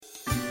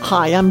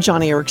Hi, I'm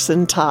Johnny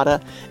Erickson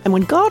Tata, and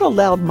when God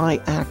allowed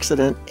my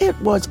accident, it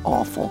was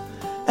awful.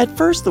 At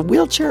first, the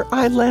wheelchair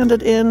I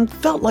landed in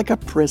felt like a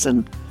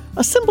prison,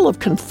 a symbol of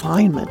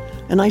confinement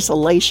and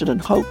isolation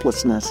and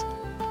hopelessness.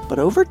 But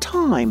over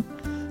time,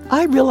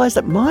 I realized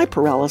that my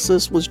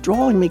paralysis was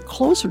drawing me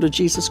closer to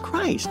Jesus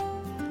Christ.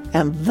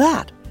 And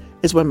that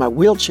is when my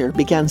wheelchair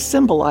began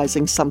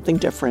symbolizing something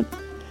different.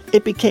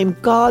 It became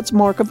God's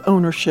mark of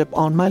ownership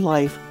on my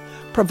life,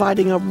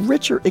 providing a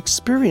richer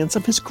experience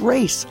of His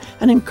grace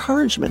and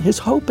encouragement, His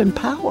hope and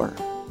power.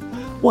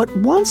 What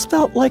once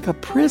felt like a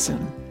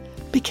prison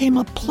became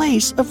a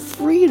place of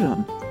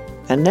freedom.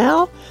 And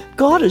now,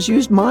 God has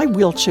used my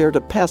wheelchair to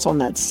pass on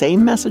that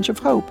same message of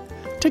hope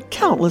to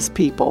countless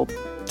people.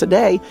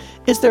 Today,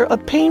 is there a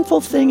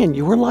painful thing in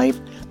your life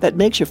that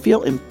makes you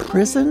feel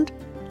imprisoned?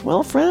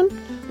 Well, friend,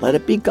 let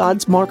it be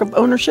God's mark of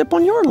ownership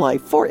on your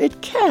life, for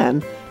it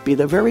can be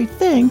the very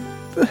thing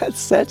that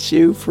sets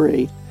you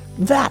free.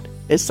 That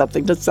is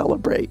something to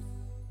celebrate.